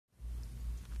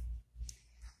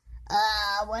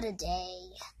what a day.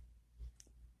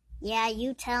 Yeah,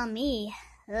 you tell me.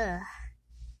 Ugh.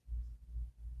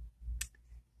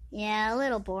 Yeah, a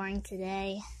little boring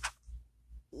today.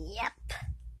 Yep.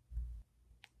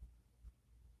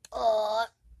 Uh,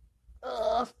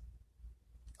 uh,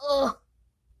 uh,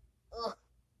 uh,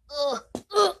 uh,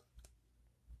 uh.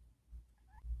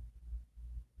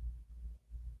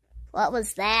 What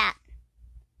was that?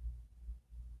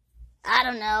 I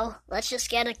don't know. Let's just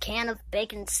get a can of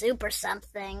bacon soup or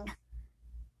something.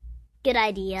 Good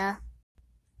idea.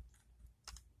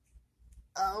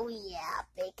 Oh yeah,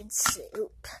 bacon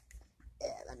soup.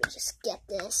 Let me just get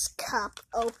this cup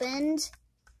opened.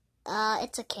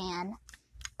 It's a can.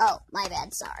 Oh, my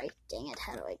bad, sorry. Dang it,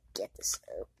 how do I get this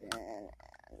open?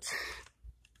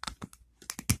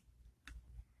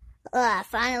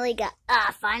 Finally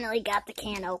got the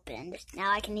can opened.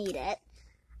 Now I can eat it.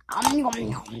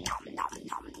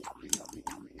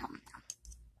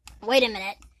 Wait a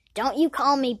minute. Don't you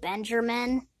call me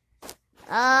Benjamin?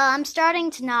 I'm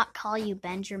starting to not call you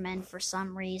Benjamin for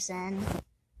some reason.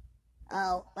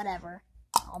 Oh, whatever.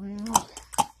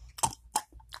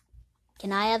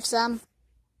 Can I have some?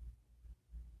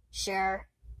 Sure.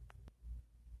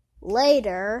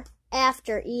 Later,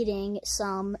 after eating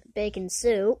some bacon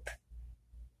soup,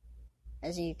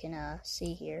 as you can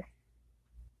see here.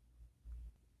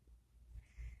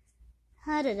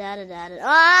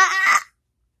 Ah!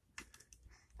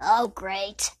 Oh,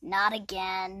 great. Not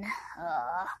again.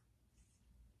 I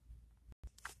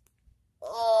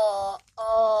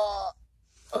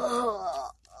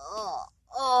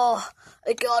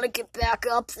gotta get back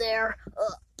up there.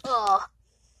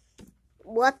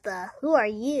 What the? Who are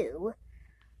you?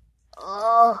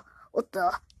 What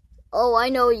the? Oh, I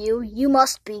know you. You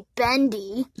must be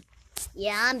Bendy.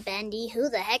 Yeah, I'm Bendy. Who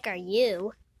the heck are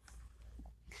you?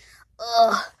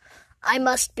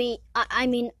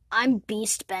 I'm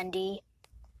Beast Bendy.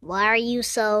 Why are you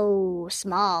so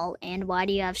small, and why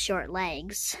do you have short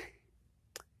legs?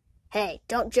 Hey,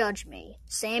 don't judge me.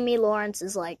 Sammy Lawrence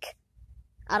is like,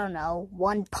 I don't know,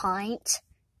 1 pint.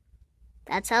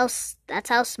 That's how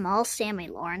small Sammy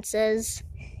Lawrence is.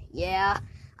 Yeah,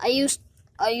 I used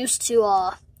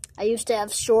to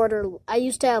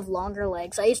have longer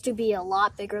legs. I used to be a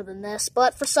lot bigger than this,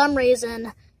 but for some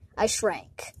reason, I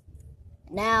shrank.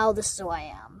 Now this is who I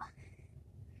am.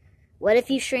 What if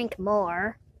you shrink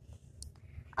more?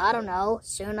 I don't know.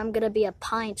 Soon I'm gonna be a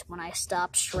pint when I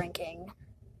stop shrinking.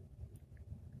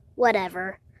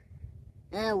 Whatever.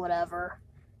 Whatever.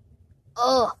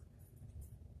 Oh.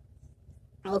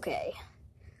 Okay.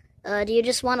 Do you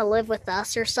just want to live with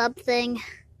us or something?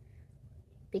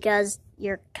 Because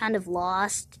you're kind of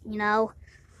lost, you know?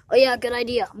 Oh yeah, good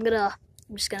idea.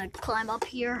 I'm just gonna climb up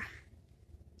here.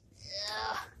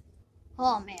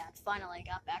 Oh man, finally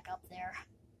got back up there.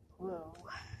 Whoa.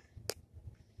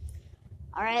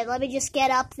 Alright, let me just get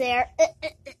up there.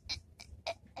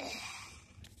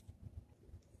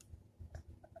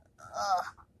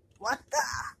 What the?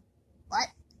 What?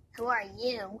 Who are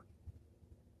you?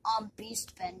 I'm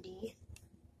Beast Bendy.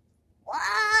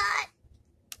 What?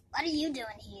 What are you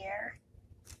doing here?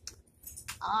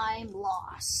 I'm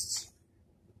lost.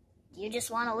 Do you just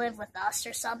want to live with us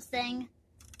or something?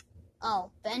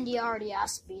 Oh, Bendy already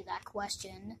asked me that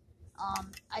question.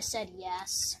 I said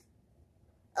yes.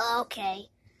 Okay.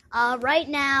 Right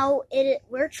now,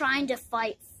 we're trying to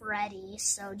fight Freddy,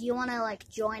 so do you want to,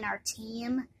 join our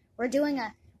team? We're doing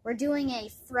a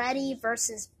Freddy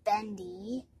versus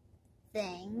Bendy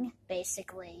thing,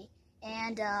 basically.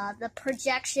 And, the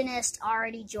projectionist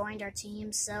already joined our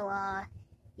team, so,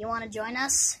 you want to join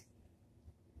us?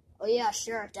 Oh yeah,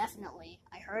 sure, definitely.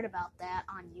 I heard about that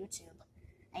on YouTube.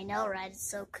 I know, right?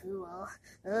 It's so cool.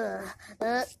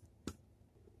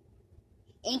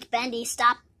 Ink Bendy,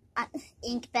 stop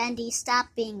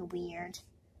being weird.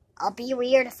 I'll be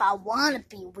weird if I want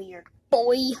to be weird,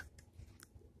 boy.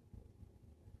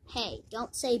 Hey,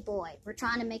 don't say boy. We're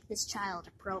trying to make this child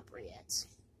appropriate.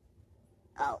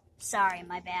 Oh, sorry,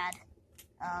 my bad.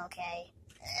 Okay.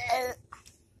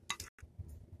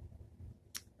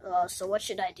 So what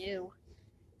should I do?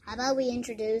 How about we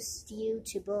introduce you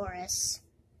to Boris?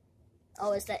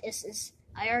 Oh,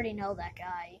 I already know that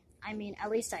guy. I mean,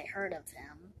 at least I heard of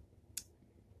him.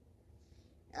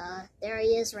 There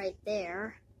he is right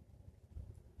there.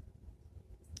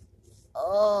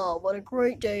 Oh, what a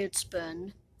great day it's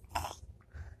been.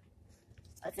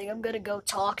 I think I'm gonna go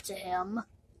talk to him.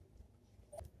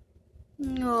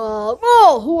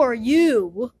 Who are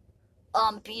you?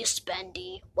 Beast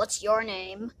Bendy. What's your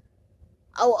name?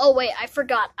 Oh, wait, I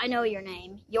forgot. I know your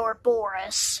name. You're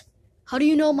Boris. How do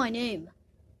you know my name?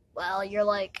 Well, you're,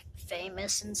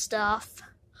 famous and stuff.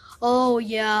 Oh,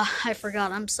 yeah, I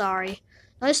forgot. I'm sorry.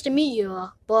 Nice to meet you.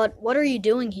 But what are you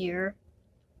doing here?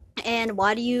 And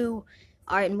why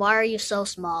are you so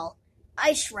small?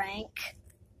 I shrank.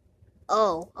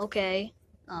 Oh, okay.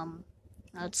 Um,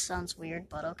 that sounds weird,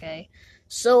 but okay.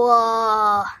 So,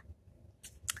 I'm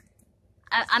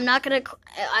not gonna.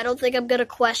 I don't think I'm gonna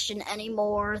question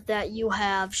anymore that you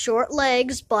have short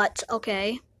legs, but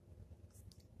okay.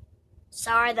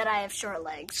 Sorry that I have short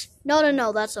legs.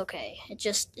 No, that's okay. It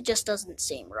just doesn't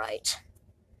seem right.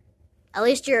 At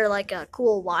least you're like a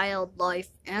cool wildlife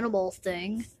animal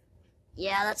thing.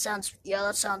 Yeah, that sounds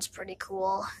pretty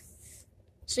cool.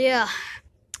 So yeah,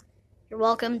 you're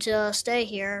welcome to stay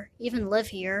here, even live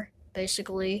here,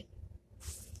 basically.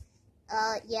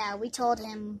 Yeah, we told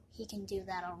him he can do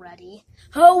that already.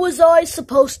 How was I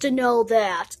supposed to know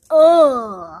that?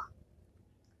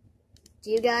 Do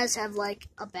you guys have, like,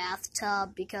 a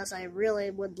bathtub? Because I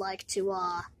really would like to,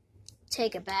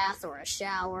 take a bath or a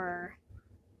shower.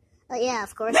 Yeah,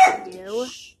 of course we do.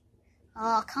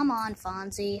 Oh, come on,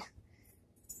 Fonzie.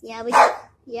 Yeah, we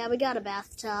got a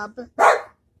bathtub.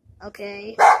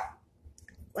 Okay.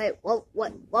 Wait, what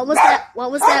was that?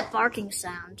 What was that barking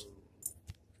sound?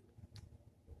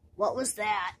 What was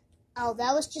that? Oh,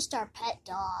 that was just our pet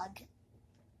dog.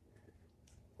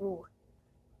 Ooh.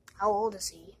 How old is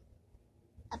he?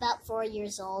 About 4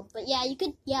 years old. But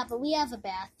but we have a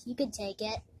bath. You could take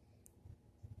it.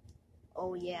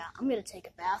 Oh yeah, I'm gonna take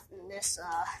a bath in this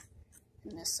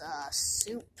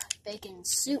soup, bacon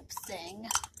soup thing.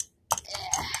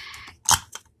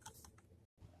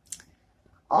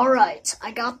 Alright,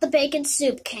 I got the bacon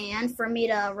soup can for me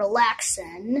to relax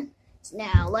in.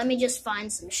 Now, let me just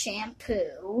find some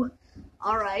shampoo.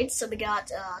 Alright, so we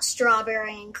got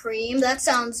strawberry and cream. That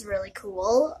sounds really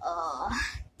cool.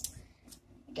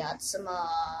 Got some,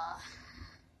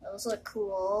 those look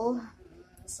cool.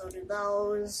 So do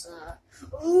those.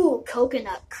 Ooh,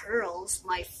 coconut curls,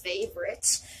 my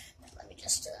favorite. Let me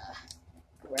just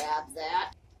grab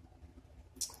that.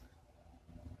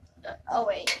 Oh,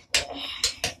 wait.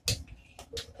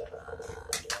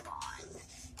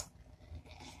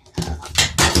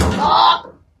 Come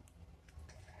on.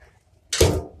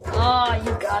 Oh,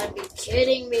 you gotta be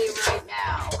kidding me right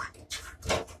now.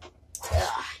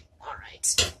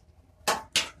 Alright.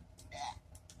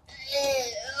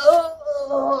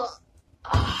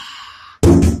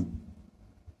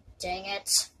 Dang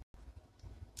it.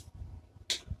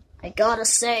 I gotta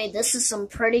say, this is some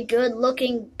pretty good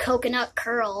looking coconut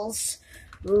curls.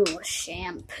 Ooh,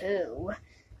 shampoo.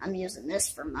 I'm using this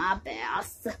for my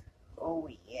bath. Oh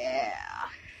yeah.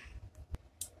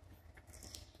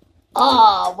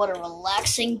 Ah, what a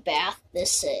relaxing bath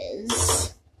this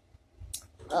is.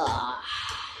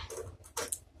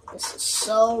 This is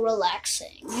so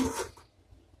relaxing.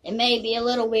 It may be a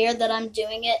little weird that I'm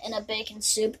doing it in a bacon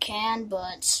soup can,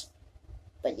 but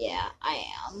yeah, I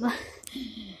am.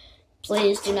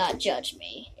 Please do not judge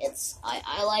me. I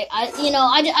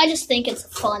just think it's a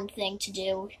fun thing to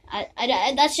do.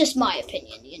 That's just my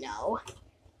opinion, you know.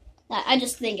 I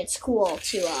just think it's cool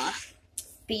to,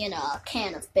 be in a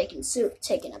can of bacon soup,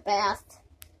 taking a bath.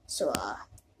 So,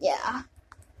 yeah.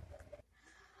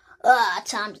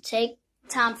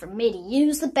 Time for me to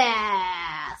use the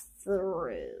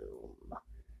bathroom.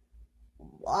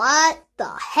 What the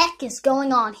heck is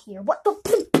going on here? What's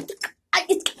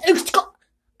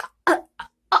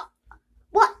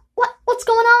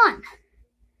going on?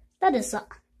 That is,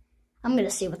 I'm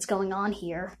gonna see what's going on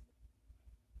here.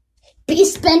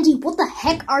 Beast Bendy, what the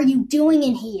heck are you doing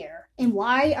in here? And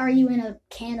why are you in a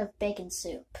can of bacon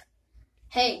soup?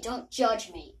 Hey, don't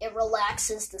judge me. It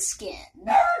relaxes the skin.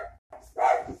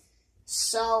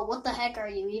 So, what the heck are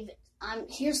you even...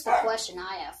 Here's the question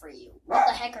I have for you. What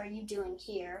the heck are you doing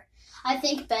here? I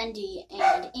think Bendy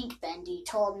and Ink Bendy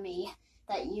told me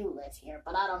that you live here,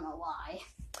 but I don't know why.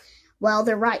 Well,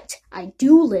 they're right. I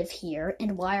do live here,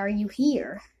 and why are you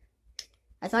here?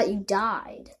 I thought you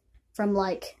died from,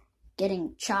 like,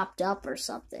 getting chopped up or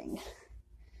something.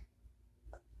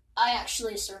 I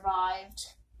actually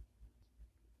survived.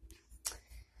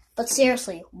 But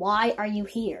seriously, why are you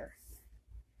here?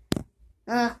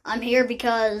 I'm here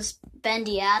because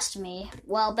Bendy asked me.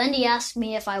 Well, Bendy asked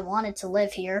me if I wanted to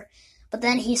live here, but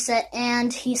then Bendy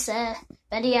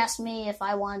asked me if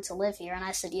I wanted to live here, and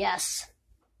I said yes.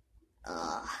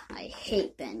 I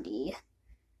hate Bendy.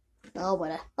 Oh,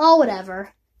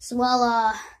 whatever. So,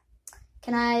 well,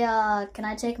 can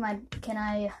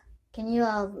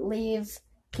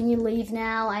you leave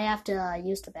now? I have to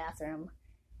use the bathroom.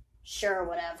 Sure,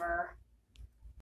 whatever.